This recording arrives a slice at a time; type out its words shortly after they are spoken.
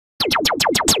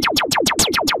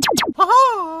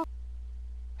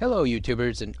Hello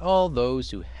YouTubers and all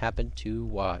those who happen to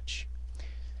watch.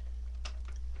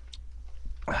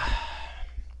 I'm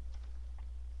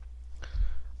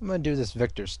gonna do this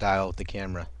Victor style with the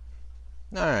camera.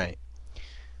 Alright.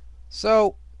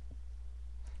 So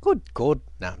good.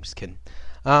 No, I'm just kidding.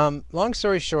 Long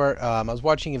story short, I was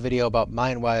watching a video about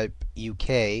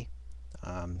mindwipeuk.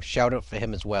 Shout out for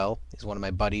him as well. He's one of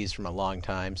my buddies from a long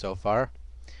time so far.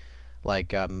 Like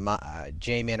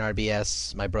J-Man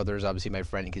RBS, my brother is obviously my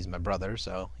friend because he's my brother,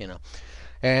 so, you know.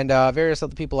 And various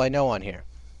other people I know on here,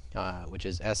 which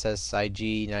is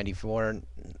SSIG94.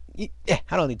 Yeah,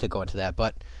 I don't need to go into that,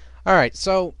 but alright,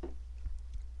 so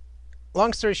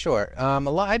long story short,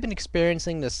 I've been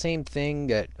experiencing the same thing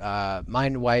that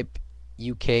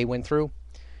mindwipeuk went through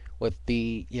with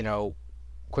the,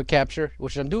 quick capture,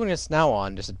 which I'm doing this now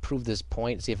on just to prove this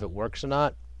point, see if it works or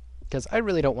not, because I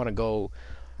really don't want to go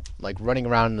like running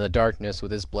around in the darkness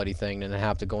with this bloody thing and then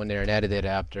have to go in there and edit it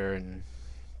after. And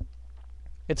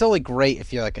it's only great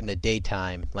if you're like in the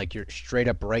daytime, like you're straight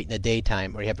up right in the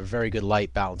daytime, or you have a very good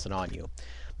light balancing on you.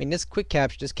 I mean, this quick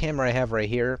capture, this camera I have right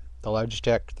here, the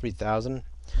Logitech 3000,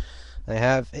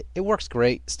 it works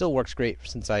great, still works great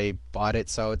since I bought it,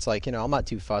 so it's like, I'm not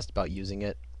too fussed about using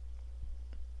it.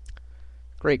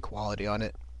 Great quality on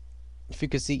it. If you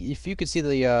could see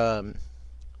the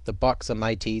bucks on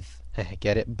my teeth,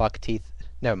 get it? Buck teeth?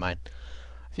 Never mind.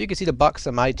 If you can see the bucks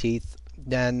on my teeth,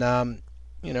 then,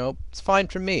 it's fine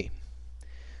for me.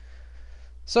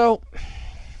 So,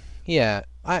 yeah,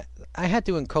 I had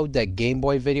to encode that Game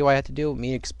Boy video I had to do,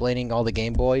 me explaining all the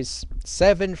Game Boys,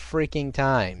 7 freaking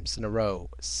times in a row.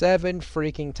 7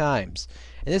 freaking times.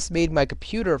 And this made my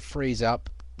computer freeze up,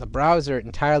 the browser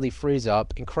entirely freeze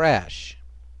up, and crash.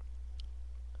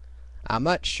 I'm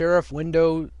not sure if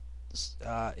Windows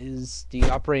is the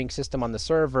operating system on the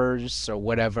servers or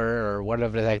whatever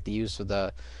the heck they use for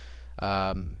the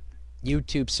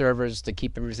YouTube servers to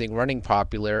keep everything running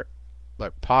properly.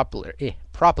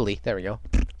 There we go.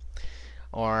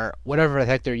 Or whatever the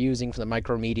heck they're using for the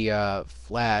Micromedia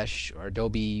Flash or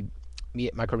Adobe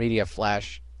Micromedia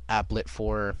Flash applet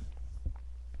for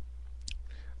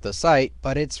the site,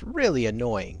 but it's really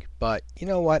annoying. But you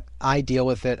know what? I deal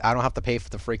with it. I don't have to pay for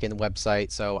the freaking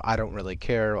website, so I don't really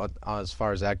care as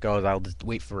far as that goes. I'll just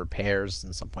wait for repairs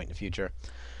at some point in the future.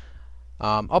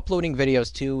 Uploading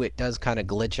videos too, it does kind of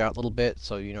glitch out a little bit,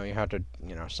 so you have to,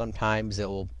 sometimes it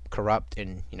will corrupt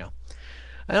and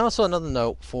And also another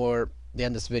note for the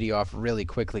end of this video off really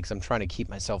quickly, because I'm trying to keep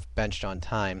myself benched on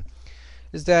time,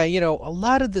 is that, a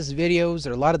lot of these videos,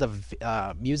 or a lot of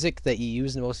the music that you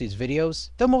use in most of these videos,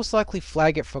 they'll most likely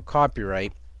flag it for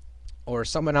copyright, or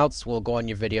someone else will go on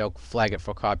your video, flag it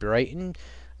for copyright, and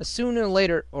sooner or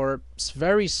later, or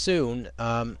very soon,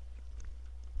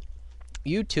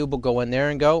 YouTube will go in there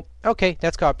and go, okay,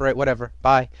 that's copyright, whatever,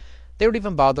 bye. They don't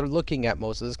even bother looking at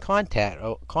most of this content,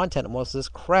 most of this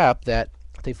crap that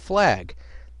they flag.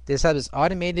 They just have this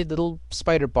automated little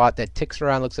spider bot that ticks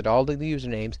around, looks at all the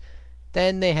usernames.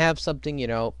 Then they have something,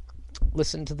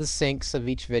 listen to the syncs of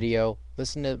each video,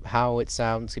 listen to how it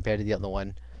sounds compared to the other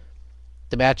one,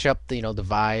 to match up the, the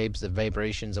vibes, the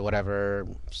vibrations, or whatever.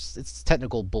 It's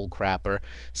technical bullcrap, or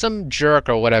some jerk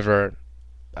or whatever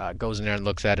goes in there and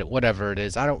looks at it, whatever it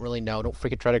is. I don't really know. Don't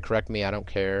freaking try to correct me. I don't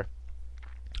care.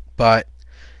 But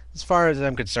as far as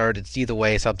I'm concerned, it's either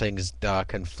way something's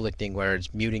conflicting, where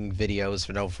it's muting videos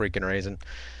for no freaking reason.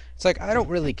 It's like, I don't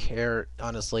really care,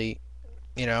 honestly.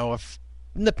 If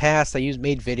in the past I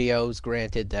made videos,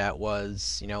 granted, that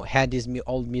was, had this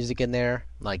old music in there,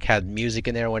 like had music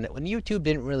in there when YouTube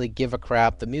didn't really give a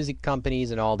crap. The music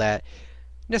companies and all that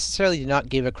necessarily did not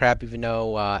give a crap, even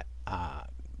though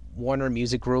Warner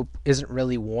Music Group isn't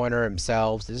really Warner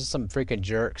themselves. There's just some freaking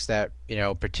jerks that,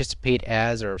 participate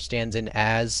as or stands in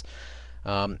as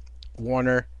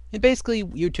Warner. And basically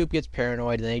YouTube gets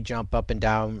paranoid and they jump up and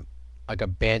down like a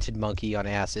banted monkey on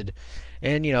acid,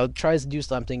 and tries to do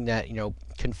something that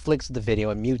conflicts with the video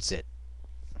and mutes it.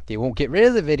 They won't get rid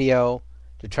of the video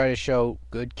to try to show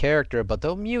good character, but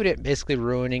they'll mute it, basically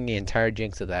ruining the entire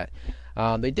jinx of that.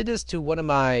 They did this to one of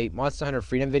my Monster Hunter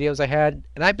Freedom videos I had,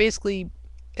 and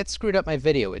it screwed up my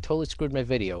video. It totally screwed my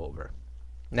video over.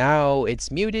 Now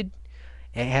it's muted.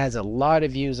 It has a lot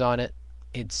of views on it.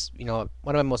 It's one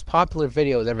of my most popular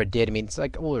videos ever did. I mean, it's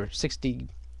like over 60,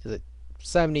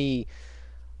 70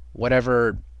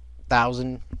 whatever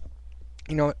thousand.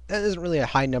 That isn't really a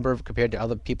high number compared to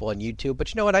other people on YouTube,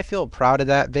 but you know what, I feel proud of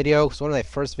that video. It's one of my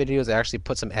first videos I actually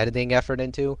put some editing effort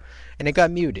into, and it got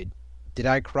muted. Did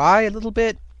I cry a little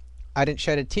bit? I didn't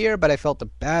shed a tear, but I felt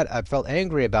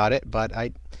angry about it. But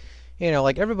I you know,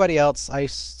 like everybody else, I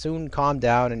soon calmed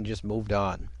down and just moved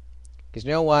on. Because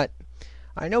you know what?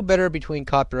 I know better between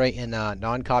copyright and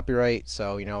non-copyright,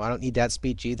 so you know I don't need that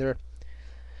speech either.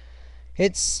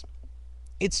 It's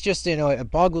it's just, you know, it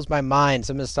boggles my mind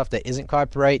some of the stuff that isn't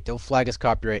copyright they'll flag as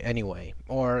copyright anyway,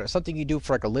 or something you do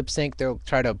for like a lip sync they'll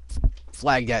try to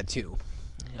flag that too.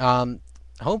 Um,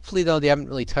 Hopefully though they haven't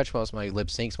really touched most of my lip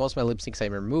syncs. Most of my lip syncs I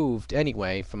removed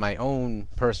anyway for my own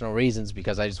personal reasons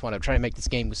because I just want to try to make this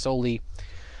game solely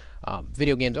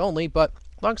video games only. But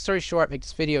long story short, make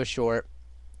this video short.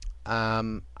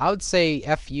 I would say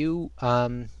F you,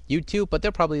 YouTube, but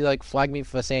they'll probably like flag me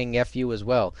for saying F you as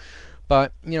well.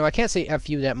 But, you know, I can't say F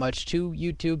you that much to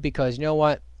YouTube because, you know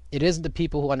what? It isn't the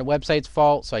people who on the website's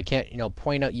fault, so I can't, you know,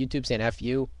 point out YouTube saying F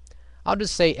you. I'll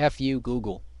just say F you,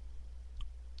 Google.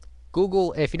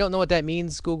 Google, if you don't know what that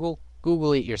means, Google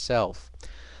it yourself.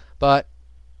 But,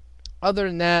 other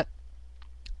than that,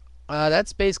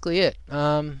 that's basically it.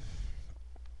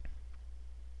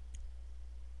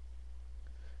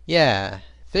 Yeah,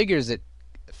 figures it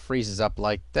freezes up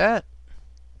like that.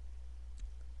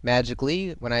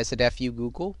 Magically, when I said F you,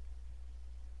 Google.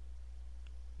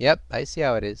 Yep, I see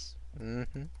how it is.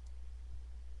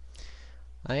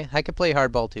 I could play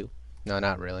hardball too. No,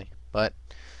 not really. But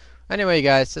anyway,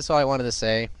 guys, that's all I wanted to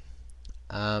say.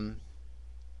 That's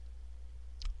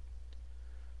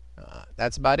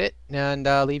about it. And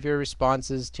leave your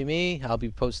responses to me. I'll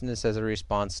be posting this as a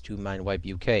response to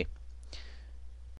mindwipeuk.